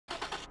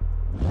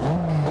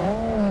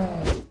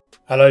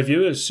Hello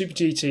viewers, Super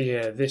GT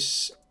here.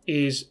 This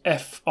is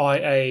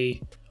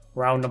FIA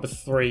round number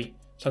 3.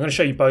 So I'm going to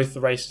show you both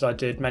the races I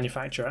did,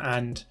 manufacturer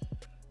and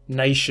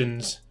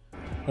nations.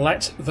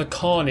 Let the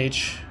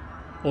carnage,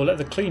 or let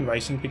the clean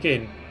racing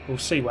begin. We'll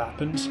see what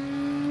happens.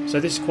 So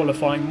this is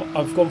qualifying.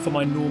 I've gone for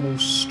my normal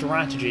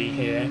strategy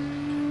here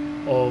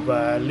of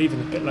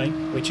leaving the pit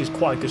lane, which is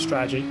quite a good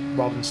strategy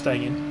rather than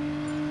staying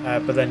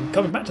in. But then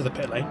coming back to the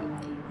pit lane,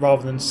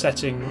 rather than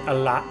setting a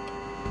lap,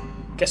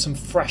 get some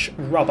fresh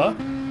rubber,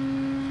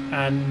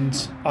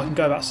 and I can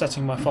go about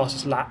setting my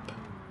fastest lap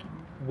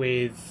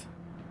with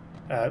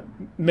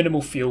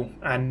minimal fuel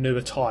and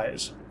newer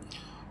tyres.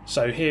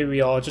 So here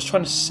we are, just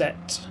trying to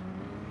set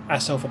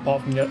ourselves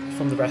apart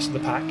from the rest of the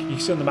pack. You can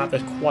see on the map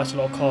there's quite a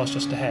lot of cars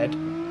just ahead,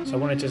 so I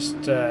want to just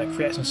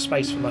create some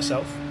space for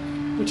myself,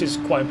 which is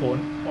quite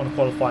important on a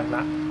qualifying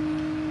lap.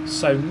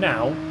 So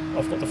now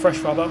I've got the fresh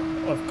rubber,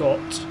 I've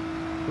got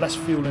less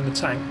fuel in the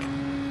tank,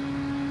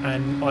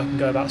 and I can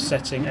go about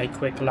setting a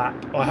quick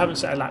lap. I haven't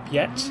set a lap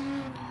yet,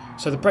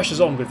 so the pressure's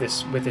on with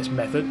this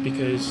method,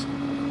 because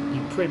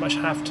you pretty much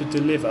have to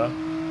deliver,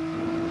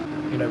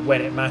 you know,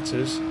 when it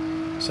matters.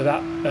 So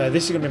that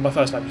this is going to be my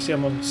first lap. You see,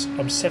 I'm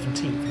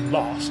 17th,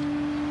 last,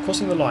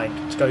 crossing the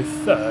line to go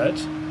third,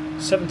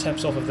 7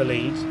 tenths off of the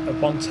lead, and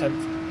 1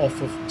 tenth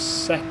off of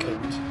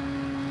second.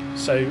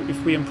 So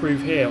if we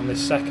improve here on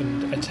this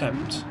second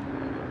attempt,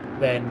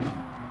 then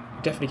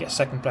we definitely get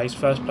second place,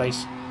 first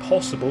place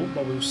possible,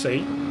 but we'll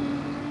see.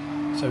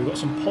 So we've got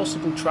some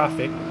possible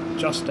traffic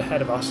just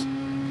ahead of us.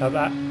 Now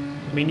that,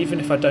 I mean, even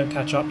if I don't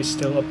catch up, it's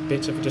still a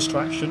bit of a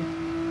distraction,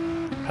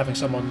 having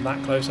someone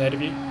that close ahead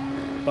of you.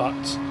 But,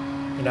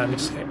 you know, I'm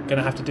just going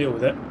to have to deal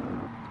with it.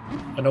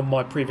 And on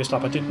my previous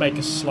lap, I did make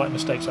a slight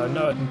mistake, so I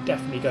know I can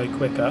definitely go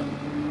quicker.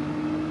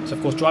 So,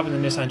 of course, driving the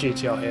Nissan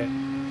GTR here,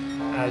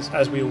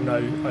 as we all know,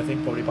 I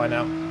think probably by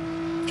now,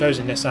 I've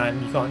chosen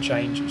Nissan, you can't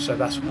change, so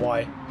that's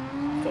why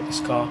I've got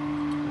this car.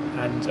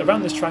 And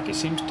around this track, it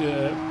seems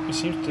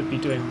to be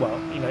doing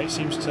well. You know, it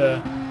seems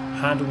to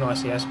handle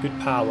nicely, has good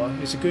power.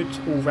 It's a good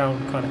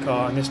all-round kind of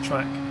car, and this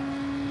track,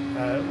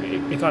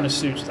 it kind of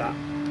suits that.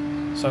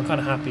 So I'm kind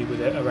of happy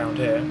with it around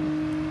here.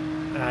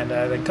 And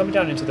then coming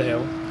down the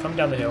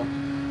hill,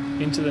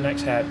 into the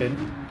next hairpin.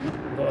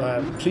 We've got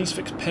a please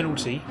fix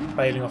penalty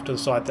bailing off to the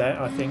side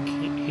there. I think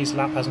his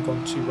lap hasn't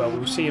gone too well.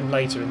 We'll see him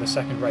later in the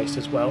second race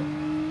as well.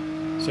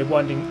 So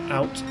winding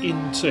out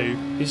into,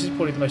 this is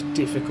probably the most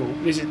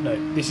difficult, this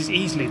is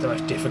easily the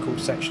most difficult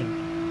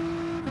section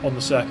on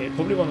the circuit.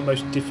 Probably one of the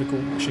most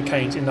difficult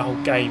chicanes in the whole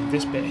game.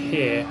 This bit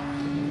here,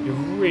 you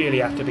really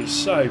have to be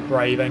so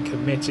brave and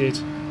committed.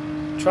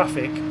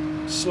 Traffic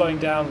slowing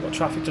down, we've got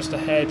traffic just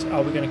ahead.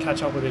 Are we going to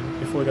catch up with him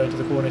before we go into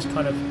the corner? It's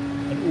kind of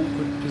an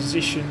awkward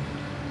position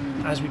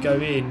as we go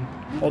in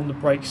on the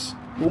brakes,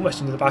 almost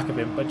into the back of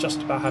him, but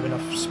just about have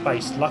enough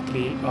space.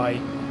 Luckily I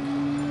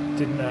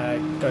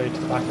didn't go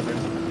into the back of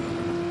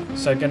him.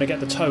 So going to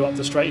get the toe up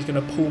the straight, he's going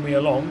to pull me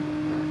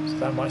along, so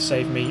that might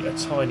save me a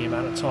tiny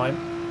amount of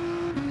time.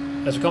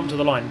 As we come to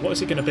the line, what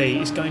is it going to be?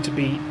 It's going to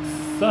be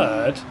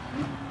third,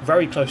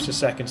 very close to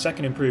second,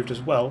 second improved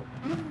as well,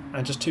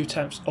 and just 2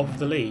 tenths off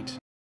the lead.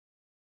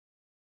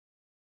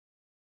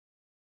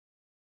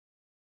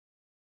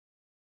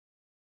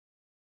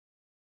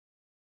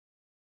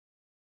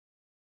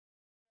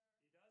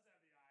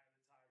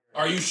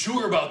 Are you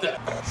sure about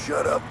that?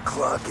 Shut up,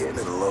 clock in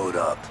and load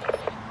up.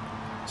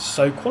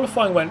 So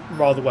qualifying went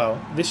rather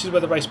well. This is where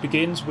the race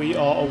begins. We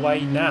are away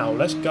now.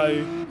 Let's go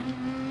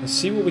and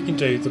see what we can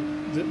do.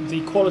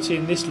 The quality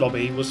in this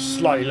lobby was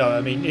slightly lower.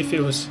 I mean, if it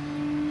was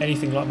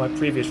anything like my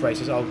previous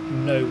races, I'll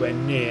nowhere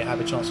near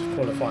have a chance of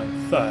qualifying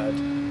third.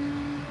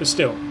 But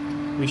still,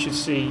 we should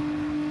see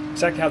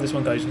exactly how this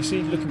one goes. You can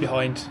see, looking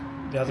behind,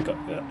 the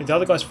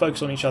other guys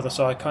focus on each other,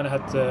 so I kind of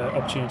had the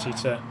opportunity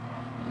to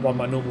run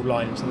my normal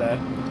line into there.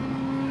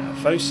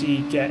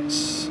 Fosi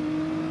gets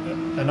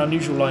an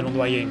unusual line on the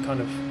way in, kind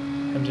of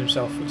comes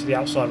himself to the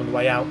outside on the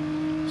way out,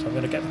 so I'm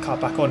going to get the car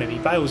back on him. He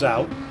bails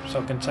out,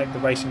 so I can take the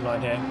racing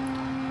line here.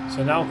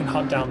 So now I can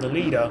hunt down the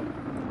leader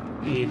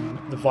in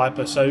the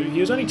Viper. So he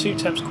was only 2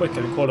 tenths quicker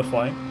in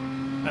qualifying,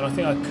 and I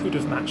think I could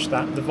have matched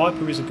that. The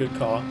Viper is a good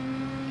car,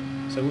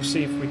 so we'll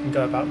see if we can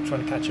go about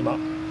trying to catch him up.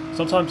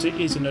 Sometimes it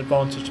is an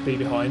advantage to be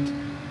behind,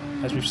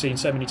 as we've seen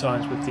so many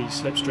times with the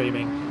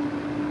slipstreaming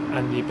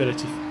and the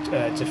ability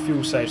to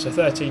fuel save. So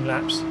 13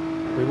 laps,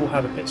 we will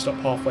have a pit stop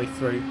halfway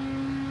through,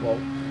 well,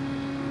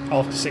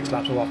 after 6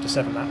 laps or after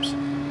 7 laps,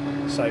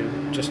 so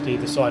just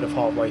either side of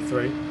halfway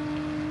through,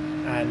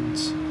 and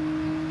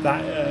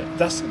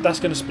that's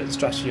going to split the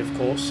strategy, of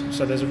course.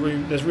 So there's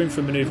room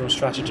for manoeuvre and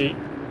strategy,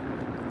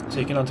 so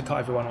you can undercut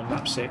everyone on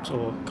lap 6,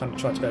 or kind of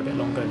try to go a bit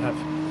longer and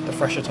have the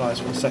fresher tyres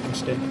for the second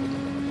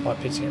stint by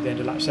pitting at the end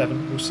of lap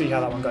 7. We'll see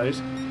how that one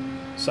goes.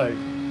 So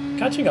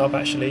catching up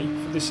actually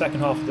for this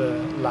second half of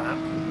the lap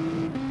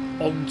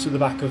onto the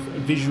back of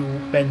visual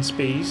Ben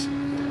Spees.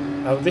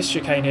 This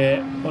chicane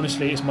here,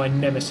 honestly, is my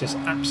nemesis,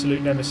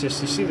 absolute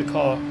nemesis. You see the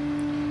car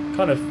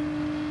kind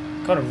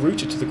of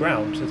rooted to the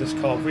ground. So this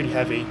car really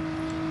heavy.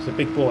 It's a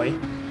big boy,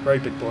 very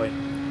big boy,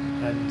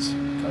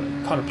 and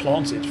kind of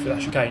planted for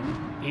that chicane.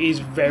 It is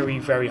very,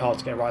 very hard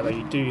to get right though.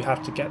 You do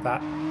have to get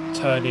that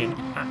turn in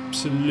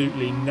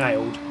absolutely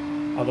nailed,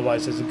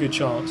 otherwise there's a good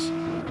chance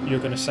you're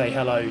going to say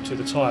hello to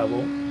the tyre wall,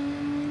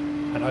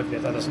 and hopefully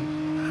that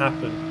doesn't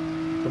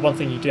happen. The one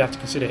thing you do have to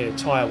consider here,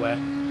 tyre wear,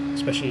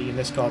 especially in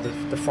this car,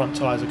 the front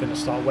tyres are going to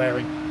start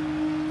wearing.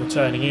 Your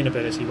turning in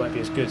ability won't be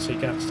as good, so you're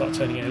going to have to start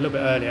turning in a little bit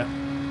earlier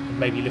and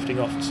maybe lifting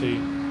off to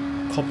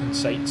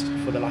compensate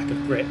for the lack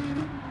of grip.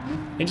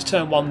 Into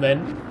turn 1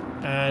 then,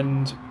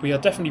 and we are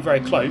definitely very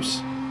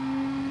close,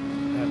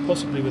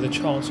 possibly with a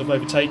chance of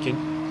overtaking.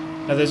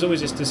 Now there's always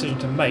this decision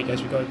to make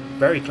as we go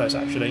very close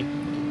actually.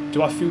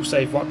 Do I fuel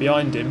save right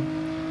behind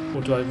him,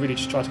 or do I really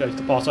just try to go to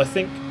the pass? I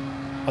think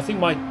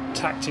my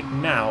tactic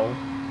now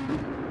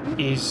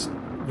is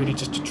really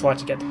just to try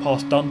to get the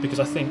pass done, because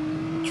I think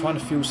trying to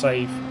fuel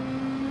save,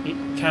 it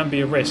can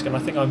be a risk, and I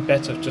think I'm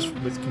better just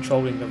with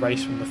controlling the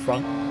race from the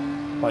front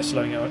by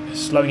slowing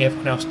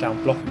everyone else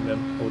down, blocking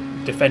them,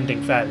 or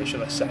defending fairly,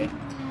 shall I say,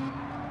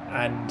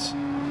 and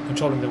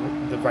controlling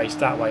the race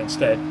that way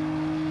instead,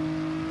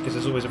 because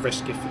there's always a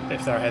risk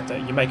if they're ahead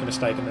that you make a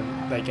mistake and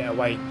then they get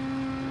away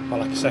by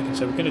like a second.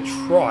 So we're going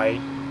to try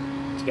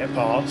to get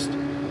past,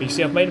 but you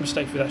see I've made a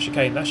mistake with that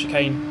chicane. That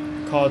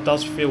chicane car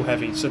does feel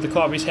heavy, so the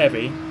car is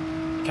heavy.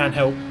 It can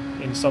help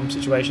in some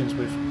situations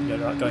with, you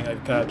know, like going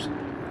over curbs,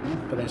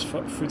 but then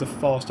through the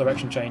fast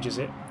direction changes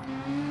it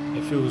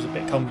feels a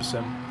bit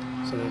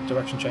cumbersome, so the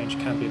direction change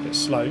can be a bit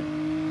slow.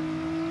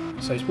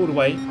 So he's pulled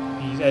away,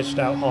 he's edged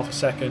out half a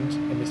second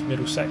in this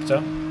middle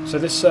sector. So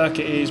this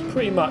circuit is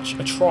pretty much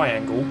a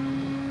triangle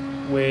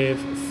with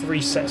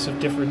 3 sets of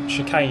different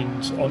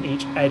chicanes on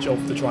each edge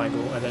of the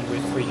triangle, and then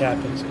with 3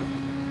 hairpins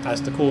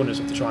as the corners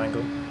of the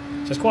triangle.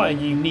 So it's quite a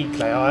unique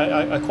layout.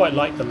 I quite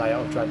like the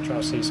layout of Dragon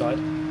Trail Seaside.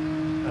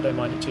 I don't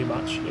mind it too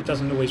much. It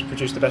doesn't always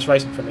produce the best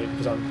racing for me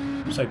because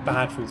I'm so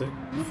bad for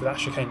that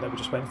chicane that we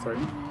just went through.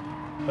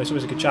 But it's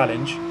always a good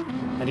challenge.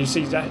 And you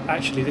see that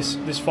actually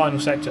this final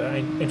sector,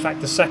 in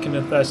fact the second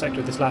and third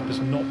sector of this lap has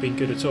not been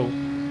good at all,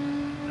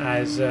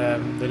 as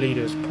the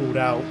leaders pulled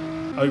out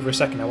over a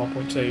second now,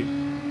 1.2,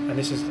 and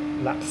this is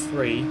lap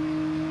 3,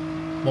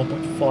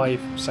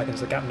 1.5 seconds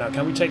the gap now.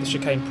 Can we take the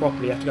chicane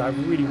properly? You have to go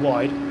really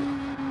wide,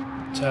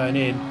 turn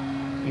in,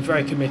 be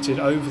very committed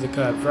over the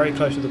curb, very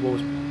close to the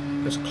walls,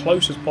 as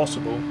close as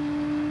possible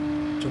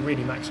to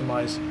really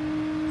maximise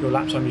your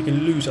lap time. You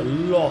can lose a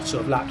lot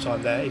of lap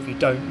time there if you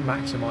don't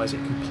maximise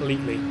it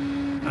completely,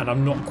 and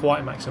I'm not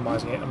quite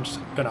maximising it. I'm just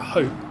going to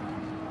hope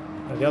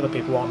that the other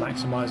people are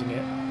maximising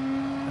it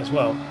as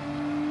well.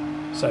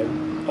 So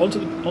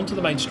onto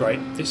the main straight.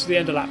 This is the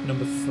end of lap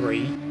number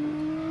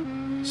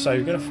 3, so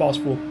you're going to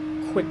fast forward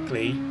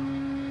quickly,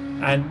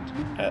 and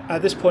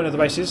at this point of the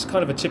race this is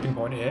kind of a tipping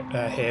point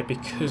here,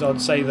 because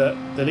I'd say that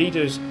the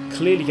leader is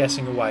clearly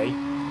getting away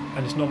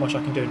and there's not much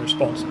I can do in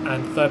response,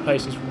 and third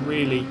place is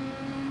really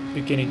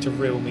beginning to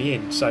reel me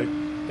in. So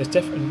there's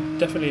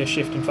definitely a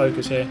shift in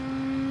focus here,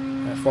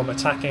 from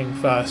attacking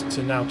first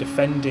to now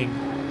defending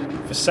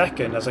for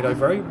second as I go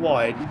very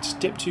wide.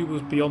 Dip 2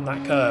 was beyond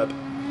that curb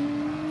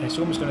and it's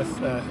almost going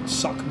to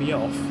suck me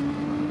off.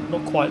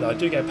 Not quite though. I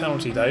do get a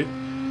penalty though,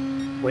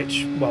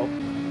 which, well,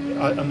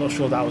 I'm not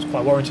sure that was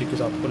quite warranted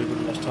because I probably would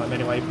have lost time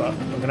anyway, but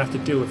I'm going to have to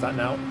deal with that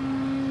now.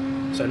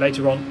 So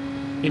later on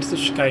into the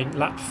chicane,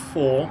 lap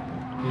 4,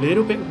 a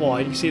little bit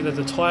wide. You see that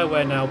the tyre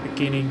wear now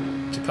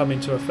beginning to come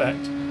into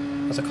effect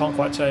as I can't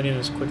quite turn in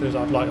as quickly as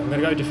I'd like. I'm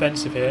going to go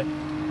defensive here.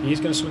 He is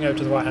going to swing over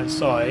to the right hand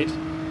side,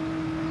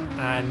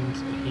 and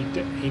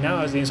he now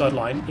has the inside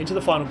line into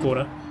the final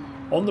corner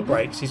on the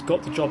brakes. He's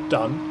got the job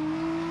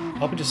done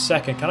up into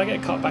second. Can I get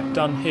a cutback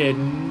done here?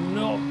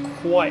 Not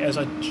quite, as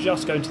I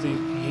just go into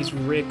his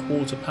rear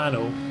quarter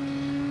panel,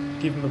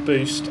 give him a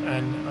boost,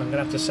 and I'm going to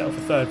have to settle for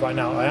third right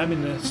now. I am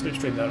in the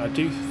slipstream though, and I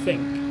do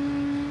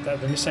think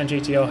that the Nissan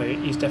GTR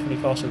here is definitely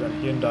faster than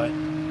Hyundai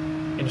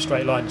in a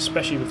straight line,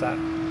 especially with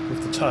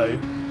the toe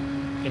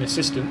in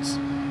assistance. So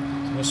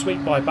I'm going to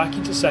sweep by back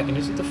into second.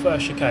 This is the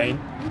first chicane.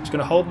 It's going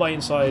to hold my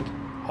inside,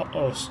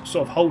 or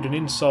sort of hold an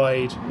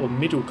inside or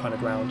middle kind of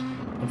ground,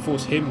 and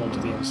force him onto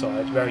the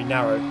inside, very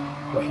narrow,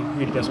 where he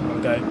really doesn't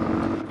want to go,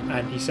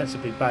 and he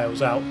sensibly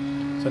bails out.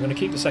 So I'm going to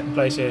keep the second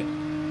place here,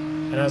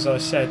 and as I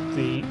said,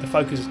 the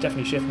focus has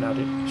definitely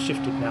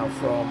shifted now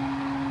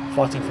from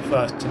fighting for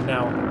first to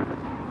now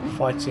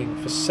fighting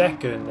for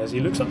second, as he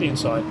looks up the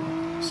inside.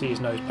 See his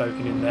nose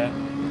poking in there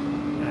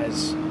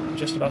as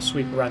just about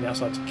sweep around the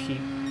outside to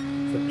keep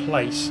the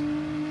place.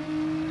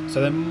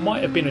 So there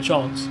might have been a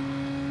chance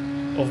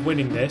of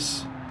winning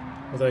this,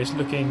 although it's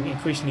looking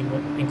increasingly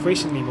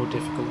more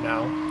difficult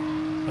now.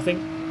 I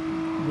think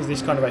with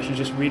this kind of race you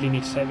just really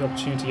need to take the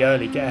opportunity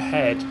early, get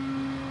ahead,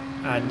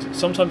 and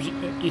sometimes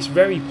it's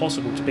very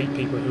possible to beat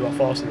people who are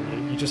faster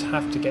than you. You just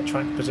have to get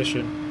track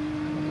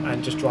position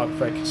and just drive a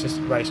very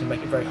consistent race and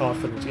make it very hard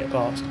for them to get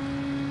past.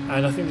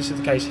 And I think this is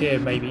the case here,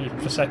 maybe even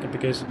for second,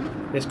 because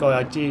this guy,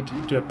 I did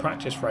do a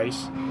practice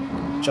race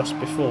just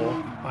before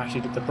I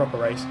actually did the proper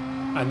race,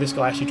 and this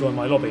guy actually joined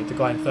my lobby, the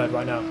guy in third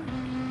right now,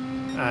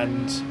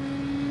 and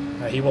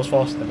he was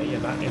faster than me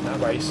in that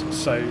race.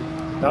 So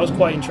that was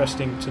quite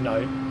interesting to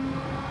know.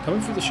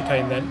 Coming through the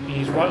chicane then,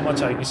 he's right on my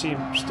toe. You can see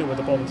him still at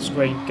the bottom of the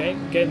screen,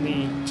 getting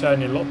the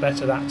turn in a lot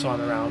better that time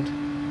around.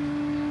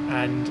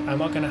 And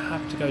am I going to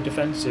have to go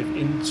defensive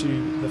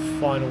into the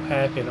final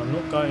hairpin? I'm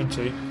not going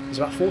to. He's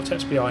about 4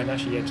 tenths behind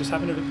actually, yeah, just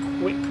having a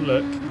quick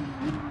look.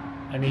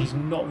 And he's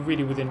not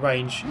really within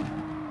range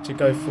to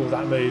go for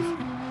that move.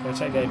 Going to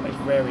take the apex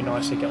very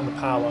nicely, get on the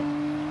power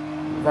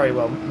very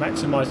well,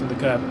 maximising the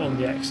curve on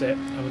the exit.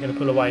 And we're going to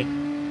pull away.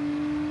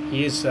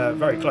 He is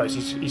very close,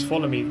 he's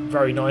following me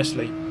very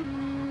nicely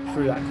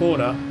through that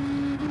corner,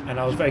 and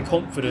I was very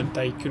confident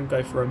they couldn't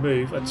go for a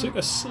move. I took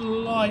a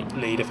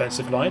slightly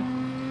defensive line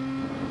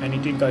and he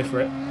didn't go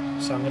for it,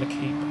 so I'm going to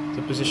keep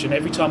the position.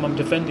 Every time I'm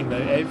defending though,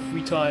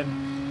 every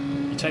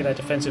time you take that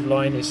defensive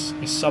line is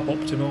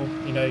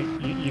suboptimal. You know,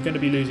 you're going to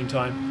be losing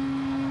time,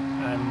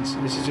 and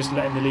this is just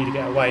letting the leader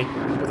get away.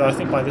 Although I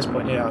think by this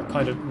point here I've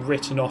kind of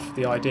written off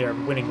the idea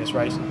of winning this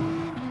race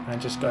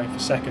and just going for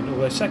second,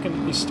 although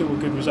second is still a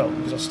good result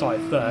because I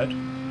started third.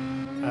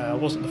 I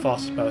wasn't the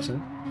fastest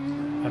person,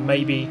 and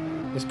maybe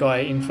this guy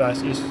in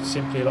first is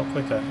simply a lot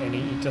quicker, and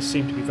he does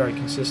seem to be very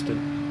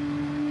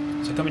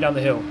consistent. So coming down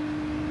the hill,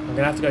 I'm going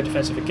to have to go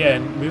defensive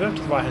again, move over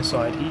to the right hand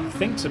side. He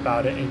thinks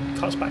about it and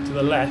cuts back to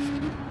the left,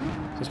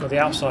 so he's got the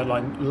outside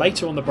line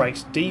later on the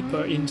brakes,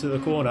 deeper into the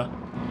corner.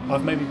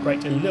 I've maybe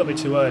braked a little bit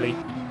too early.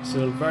 It's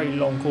a very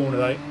long corner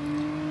though.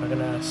 I'm going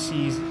to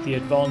seize the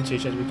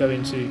advantage as we go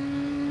into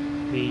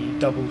the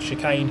double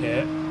chicane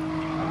here.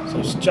 So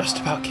it's just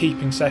about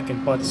keeping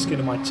second by the skin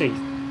of my teeth.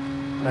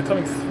 Now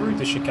coming through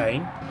the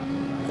chicane,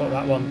 got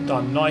that one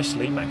done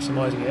nicely,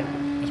 maximising it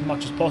as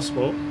much as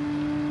possible.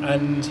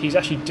 And he's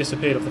actually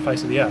disappeared off the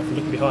face of the earth.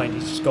 Looking behind,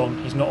 he's just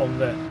gone. He's not on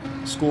the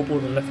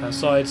scoreboard on the left hand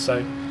side, so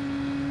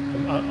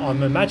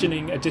I'm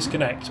imagining a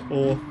disconnect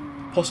or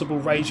possible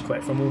rage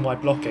quit from all my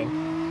blocking.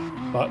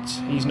 But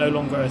he's no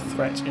longer a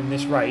threat in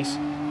this race.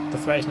 The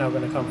threat is now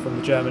going to come from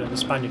the German and the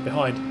Spaniard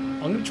behind.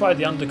 I'm going to try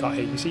the undercut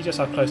here. You see just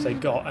how close they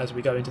got as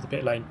we go into the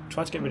pit lane.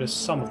 Try to get rid of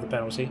some of the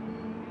penalty,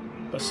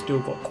 but still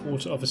got a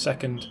quarter of a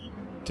second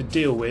to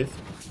deal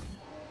with.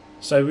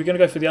 So we're going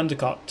to go for the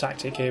undercut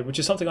tactic here, which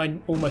is something I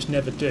almost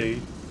never do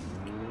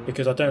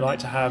because I don't like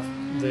to have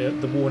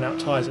the worn out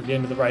tyres at the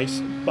end of the race.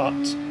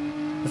 But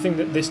the thing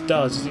that this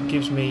does is it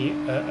gives me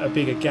a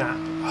bigger gap.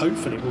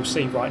 Hopefully we'll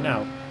see right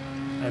now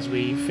as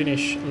we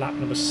finish lap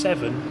number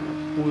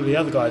 7. All of the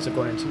other guys have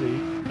gone into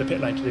the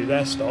pit lane to do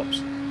their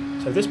stops.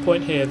 So at this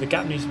point here, the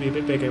gap needs to be a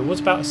bit bigger. It was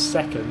about a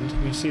second.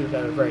 We see that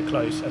they were very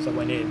close as I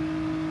went in.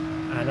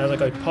 And as I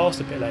go past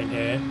the pit lane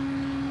here,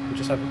 we'll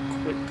just have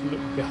a quick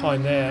look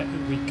behind there.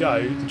 We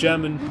go. The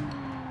German,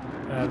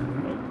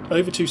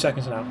 over 2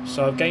 seconds now.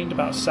 So I've gained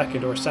about a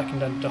second or a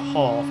second and a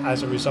half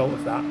as a result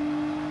of that.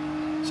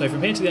 So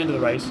from here to the end of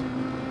the race,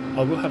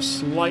 I will have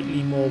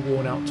slightly more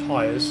worn out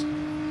tyres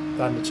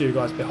than the 2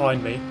 guys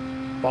behind me.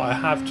 But I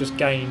have just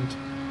gained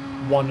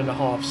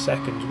 1.5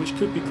 seconds, which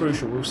could be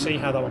crucial. We'll see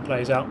how that one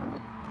plays out.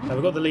 Now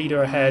we've got the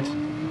leader ahead,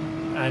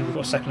 and we've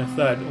got second and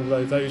third,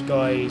 although those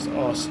guys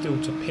are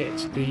still to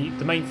pit.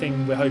 The main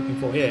thing we're hoping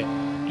for here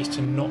is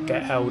to not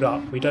get held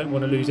up. We don't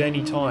want to lose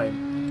any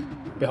time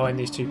behind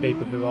these 2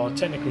 people who are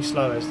technically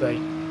slow, as they're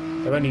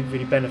only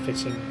really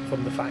benefiting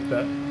from the fact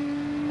that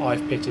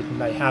I've pitted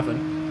and they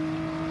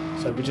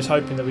haven't. So we're just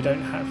hoping that we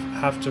don't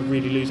have to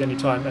really lose any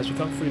time as we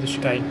come through the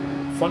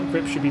chicane. Front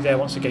grip should be there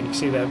once again. You can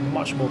see they're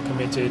much more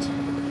committed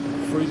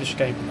through the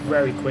chicane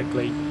very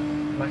quickly,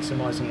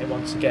 maximising it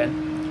once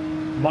again.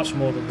 Much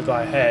more than the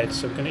guy ahead,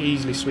 so we can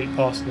easily sweep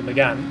past the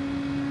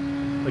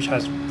Megane, which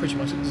has pretty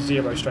much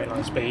 0 straight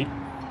line speed.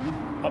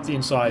 Up the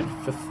inside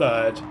for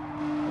third,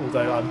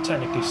 although I'm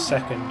technically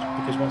second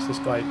because once this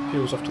guy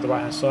peels off to the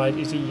right hand side,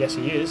 is he? Yes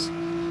he is.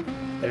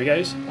 There he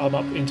goes. I'm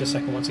up into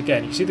second once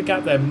again. You see the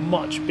gap there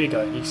much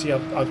bigger. You see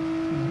I've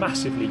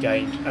massively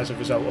gained as a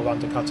result of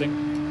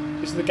undercutting.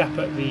 This is the gap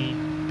at the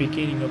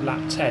beginning of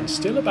lap 10,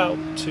 still about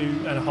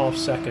 2.5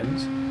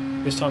 seconds.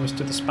 This time it's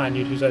to the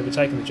Spaniard who's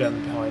overtaken the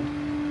German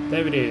behind.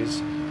 There it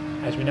is,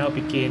 as we now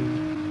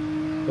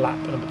begin lap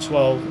number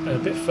 12, and a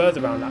bit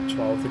further around lap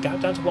 12, the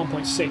gap down to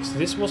 1.6.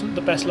 This wasn't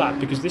the best lap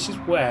because this is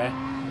where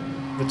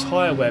the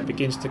tyre wear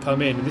begins to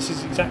come in, and this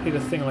is exactly the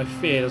thing I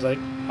feared as I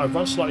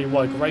run slightly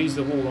wide, graze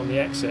the wall on the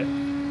exit.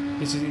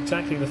 This is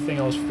exactly the thing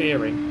I was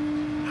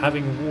fearing,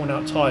 having worn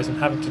out tyres and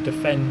having to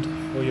defend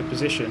for your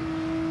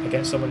position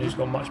against someone who's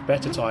got much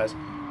better tyres.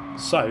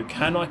 So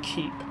can I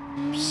keep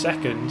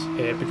second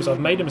here, because I've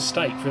made a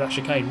mistake through that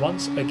chicane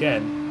once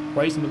again,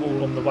 raising the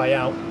wall on the way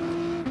out,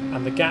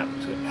 and the gap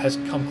has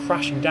come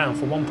crashing down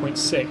from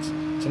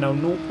 1.6 to now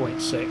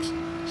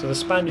 0.6. So the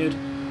Spaniard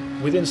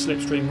within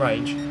slipstream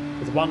range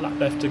with 1 lap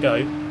left to go.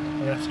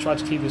 I'm going to have to try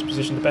to keep this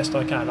position the best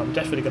I can. I'm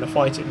definitely going to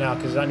fight it now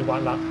because there's only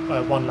one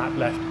lap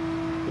left.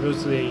 If it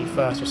was the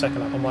first or second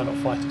lap I might not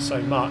fight it so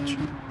much,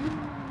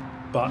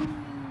 but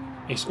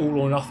it's all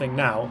or nothing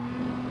now.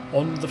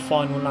 On the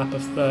final lap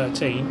of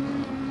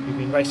 13, we've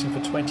been racing for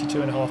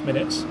 22.5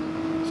 minutes,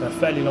 so a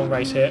fairly long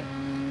race here.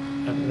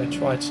 And we're going to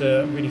try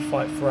to really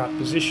fight for our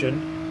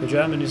position. The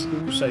German is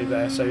also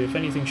there, so if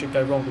anything should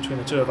go wrong between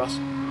the 2 of us,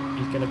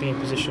 he's going to be in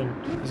position,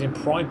 he's in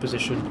prime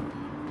position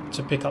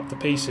to pick up the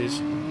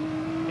pieces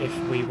if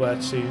we were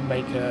to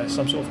make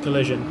some sort of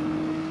collision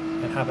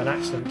and have an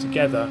accident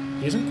together.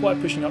 He isn't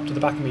quite pushing up to the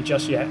back of me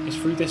just yet. It's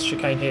through this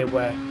chicane here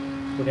where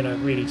we're going to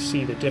really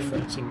see the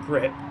difference in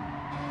grip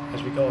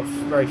as we got a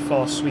very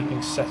fast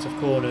sweeping set of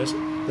corners.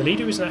 The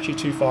leader isn't actually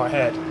too far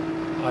ahead.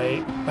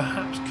 I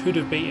perhaps could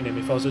have beaten him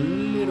if I was a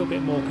little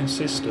bit more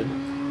consistent.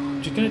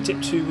 I'm just going to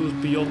tip 2 wheels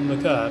beyond the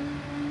curb,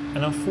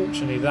 and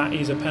unfortunately that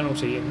is a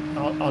penalty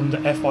under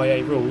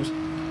FIA rules.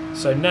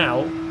 So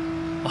now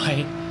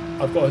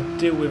I've got to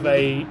deal with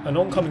an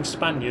oncoming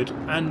Spaniard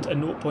and a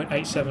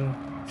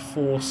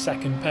 0.874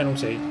 second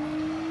penalty.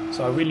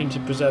 So I really need to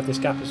preserve this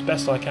gap as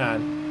best I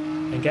can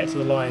and get to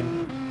the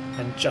line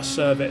and just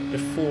serve it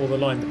before the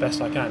line the best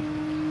I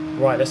can.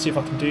 Right, let's see if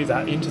I can do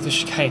that into the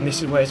chicane.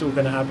 This is where it's all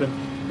going to happen.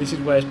 This is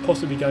where it's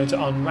possibly going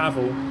to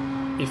unravel.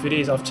 If it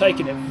is, I've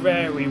taken it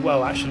very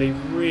well actually,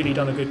 really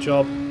done a good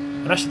job.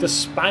 And actually the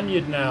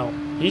Spaniard now,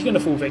 he's going to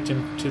fall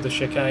victim to the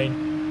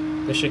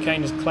chicane. The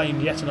chicane has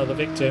claimed yet another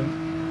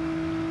victim.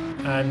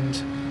 And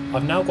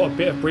I've now got a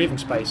bit of breathing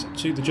space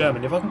to the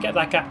German. If I can get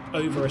that gap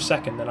over a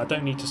second, then I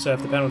don't need to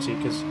serve the penalty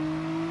because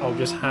I'll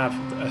just have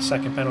a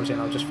second penalty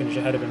and I'll just finish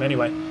ahead of him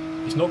anyway.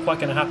 It's not quite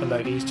going to happen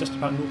though. He's just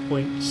about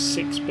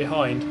 0.6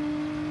 behind.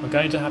 I'm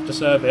going to have to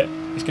serve it.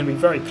 It's going to be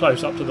very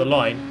close up to the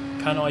line.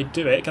 Can I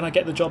do it? Can I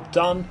get the job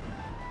done?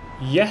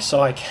 Yes,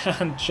 I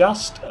can.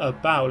 Just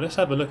about. Let's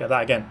have a look at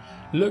that again.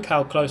 Look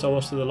how close I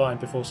was to the line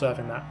before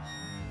serving that.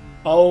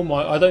 Oh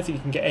my, I don't think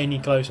you can get any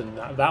closer than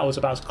that. That was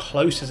about as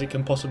close as it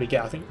can possibly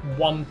get. I think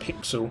 1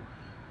 pixel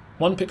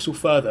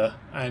further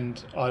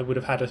and I would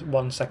have had a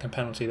 1 second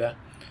penalty there.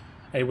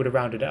 And it would have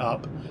rounded it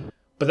up.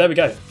 But there we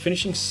go,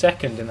 finishing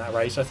second in that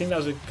race. I think that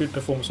was a good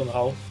performance on the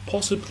whole.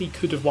 Possibly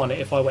could have won it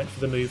if I went for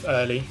the move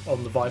early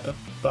on the Viper,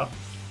 but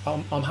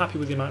I'm happy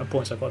with the amount of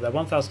points I got there.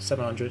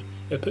 1,700.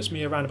 It puts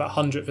me around about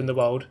 100th in the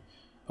world.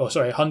 Oh,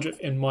 sorry, 100th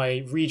in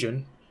my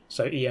region,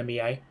 so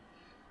EMEA.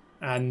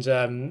 And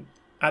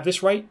at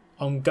this rate,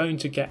 I'm going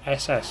to get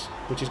SS,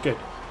 which is good.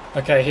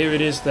 Okay, here it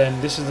is then.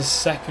 This is the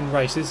second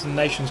race. This is the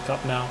Nations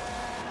Cup now.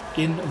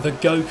 In the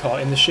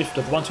go-kart, in the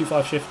shifter, the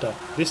 125 shifter.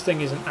 This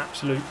thing is an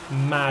absolute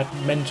mad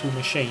mental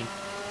machine.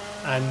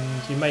 And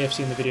you may have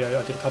seen the video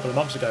I did a couple of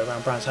months ago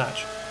around Brands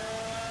Hatch.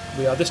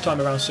 We are this time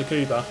around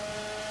Tsukuba.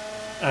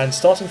 And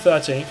starting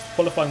 13th,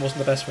 qualifying wasn't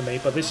the best for me,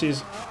 but this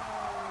is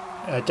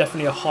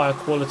definitely a higher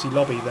quality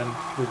lobby than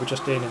we were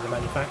just in the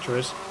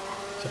manufacturers.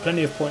 So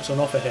plenty of points on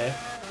offer here.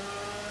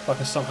 If I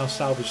can somehow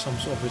salvage some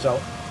sort of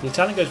result. The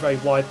Italian goes very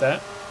wide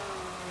there.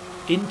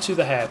 Into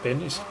the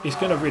hairpin. It's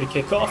going to really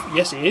kick off.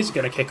 Yes, it is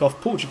going to kick off.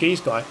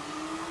 Portuguese guy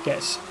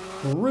gets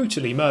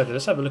brutally murdered.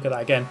 Let's have a look at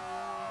that again.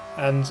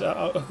 And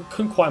I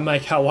couldn't quite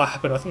make out what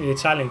happened. I think the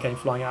Italian came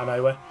flying out of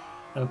nowhere.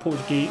 And the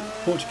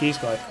Portuguese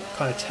guy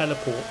kind of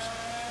teleports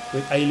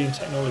with alien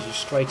technology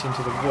straight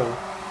into the wall.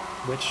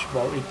 Which,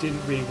 well, it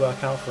didn't really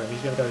work out for him.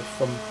 He's going to go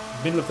from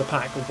the middle of the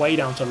pack way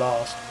down to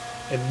last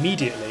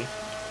immediately.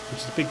 Which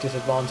is a big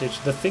disadvantage.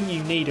 The thing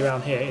you need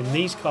around here in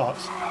these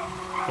karts,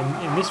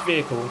 in this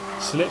vehicle,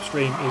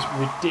 slipstream is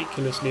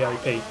ridiculously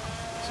OP.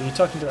 So you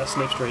tuck into that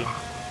slipstream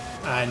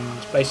and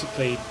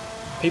basically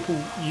people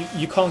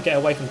you can't get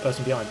away from the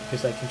person behind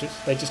because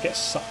they just get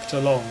sucked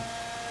along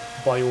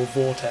by your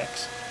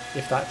vortex,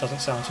 if that doesn't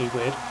sound too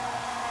weird.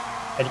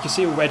 And you can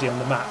see already on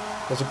the map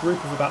there's a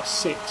group of about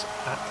 6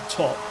 at the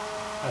top.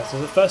 So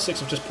the first 6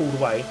 have just pulled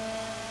away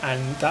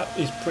and that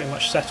is pretty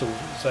much settled.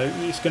 So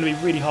it's going to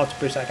be really hard to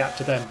bridge that gap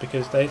to them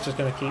because they're just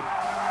going to keep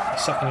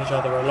sucking each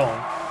other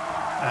along.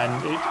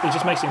 And it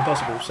just makes it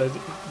impossible. So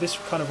this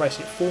kind of race,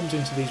 it forms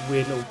into these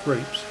weird little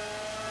groups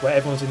where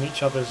everyone's in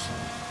each other's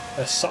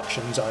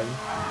suction zone,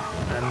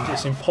 and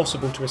it's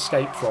impossible to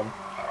escape from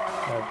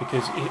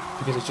because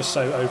it's just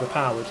so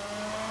overpowered.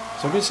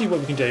 So we're going to see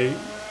what we can do.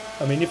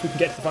 I mean, if we can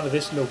get to the front of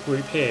this little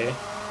group here,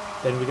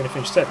 then we're going to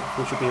finish 7th,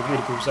 which would be a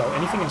really good result.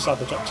 Anything inside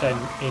the top 10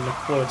 in a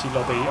quality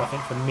lobby, I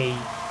think for me,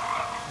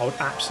 I would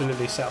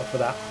absolutely settle for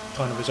that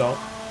kind of result.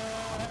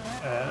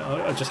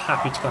 I'm just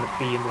happy to kind of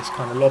be in this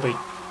kind of lobby.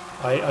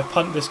 I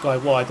punt this guy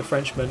wide, the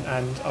Frenchman,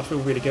 and I feel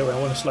really guilty. I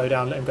want to slow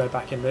down, let him go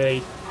back in the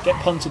lead, get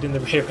punted in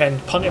the rear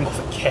end, punt him off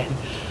again.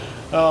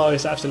 Oh,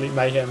 it's absolute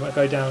mayhem. I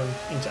go down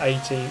into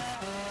 18th,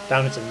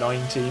 down into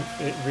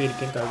 19th. It really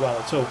didn't go well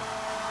at all.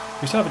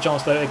 We still have a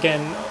chance though.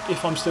 Again,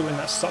 if I'm still in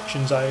that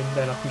suction zone,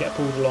 then I can get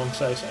pulled along,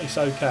 so it's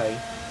okay.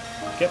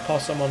 Get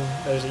past someone.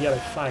 There's a yellow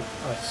flag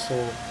I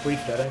saw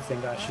briefly. I don't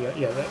think actually.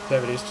 Yeah,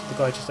 there it is. The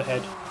guy just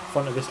ahead,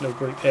 front of this little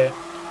group here,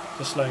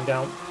 just slowing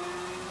down.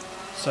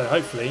 So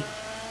hopefully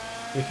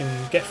we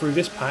can get through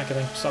this pack and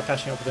then start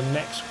catching up with the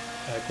next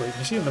group.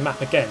 You see on the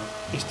map again,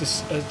 it's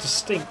a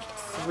distinct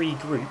 3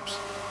 groups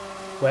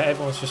where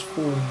everyone's just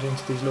formed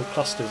into these little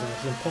clusters and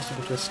it's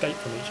impossible to escape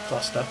from each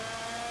cluster.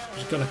 I'm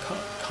just going to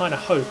kind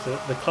of hope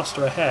that the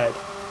cluster ahead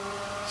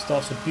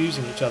starts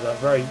abusing each other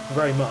very,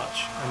 very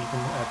much and you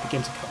can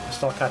begin to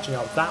start catching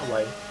up that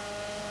way.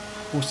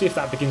 We'll see if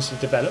that begins to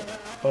develop,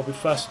 but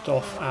first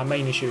off, our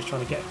main issue is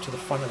trying to get to the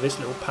front of this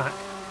little pack.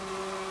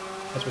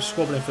 as we're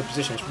squabbling for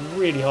position. It's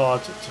really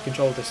hard to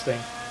control this thing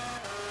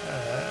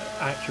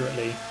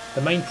accurately.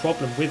 The main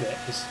problem with it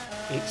is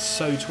it's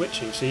so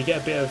twitchy, so you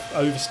get a bit of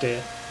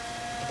oversteer.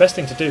 The best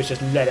thing to do is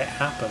just let it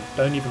happen.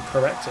 Don't even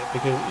correct it,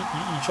 because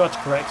you try to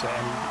correct it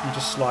and you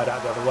just slide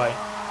out the other way.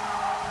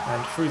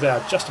 And through there,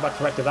 I just about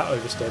corrected that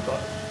oversteer,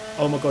 but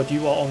oh my god,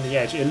 you are on the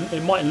edge.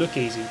 It might look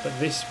easy, but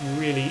this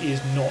really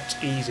is not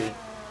easy.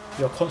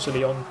 You're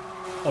constantly on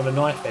a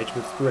knife edge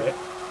with grip.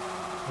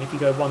 And if you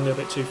go one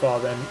little bit too far,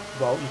 then,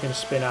 well, you're going to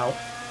spin out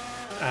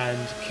and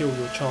kill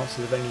your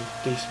chances of any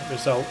decent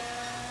result.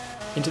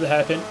 Into the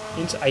hairpin,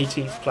 into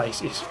 18th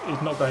place. It's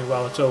not going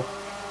well at all.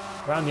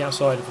 Around the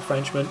outside of the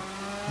Frenchman,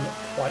 not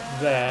quite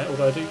there,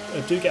 although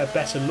I do get a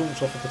better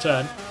launch off of the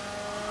turn.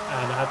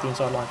 And I have the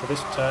inside line for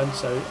this turn,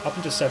 so up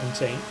into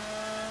 17th,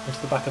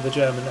 into the back of the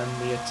German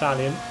and the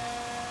Italian.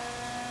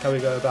 How we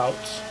go about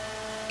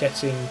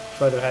getting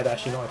further ahead?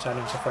 Actually, not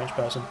Italian, it's a French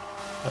person.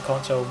 I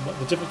can't tell what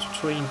the difference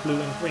between blue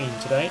and green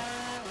today.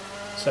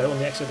 So on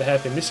the exit of the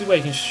hairpin, this is where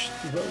you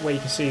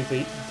can see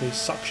the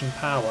suction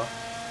power.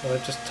 Where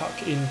I just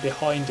tuck in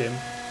behind him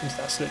into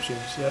that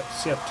slipstream, so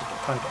see how to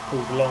kind of get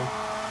pulled along.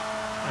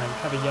 And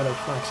have a yellow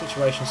flag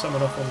situation,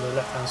 someone off on the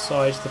left hand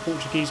side. The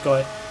Portuguese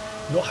guy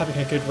not having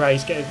a good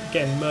race,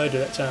 getting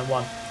murdered at turn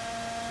 1,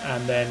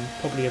 and then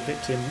probably a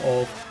victim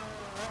of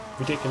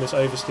ridiculous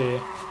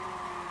oversteer,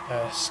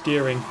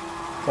 steering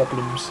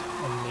problems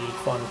on the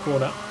final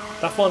corner.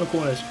 That final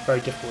corner is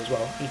very difficult as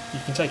well. You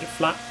can take it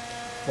flat.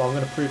 Well, I'm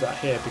going to prove that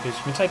here, because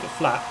you can take it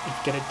flat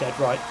if you get it dead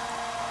right,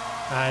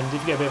 and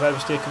if you get a bit of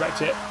oversteer,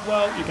 correct it,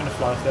 well, you're going to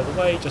fly off the other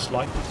way, just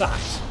like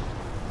that.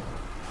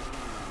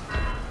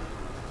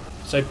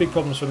 So big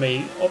problems for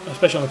me,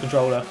 especially on the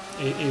controller.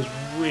 It is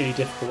really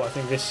difficult. I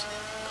think this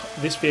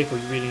vehicle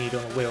you really need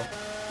on a wheel.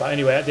 But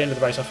anyway, at the end of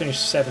the race, I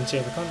finished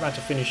 17th. I come around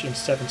to finish in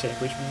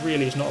 17th, which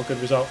really is not a good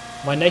result.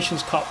 My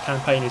Nations Cup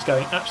campaign is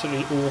going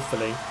absolutely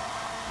awfully,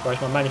 whereas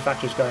my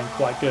manufacturer is going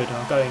quite good.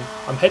 And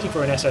I'm heading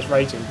for an SS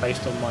rating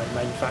based on my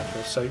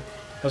manufacturer. So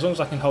as long as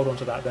I can hold on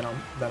to that, then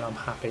I'm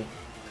happy.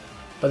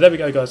 But there we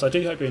go, guys. I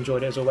do hope you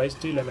enjoyed it. As always,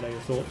 do let me know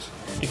your thoughts.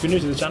 If you're new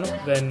to the channel,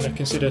 then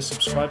consider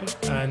subscribing.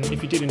 And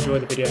if you did enjoy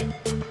the video,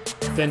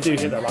 then do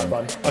hit that like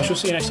button. I shall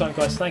see you next time,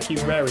 guys. Thank you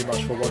very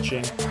much for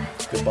watching.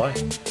 Goodbye.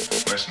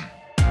 Listen.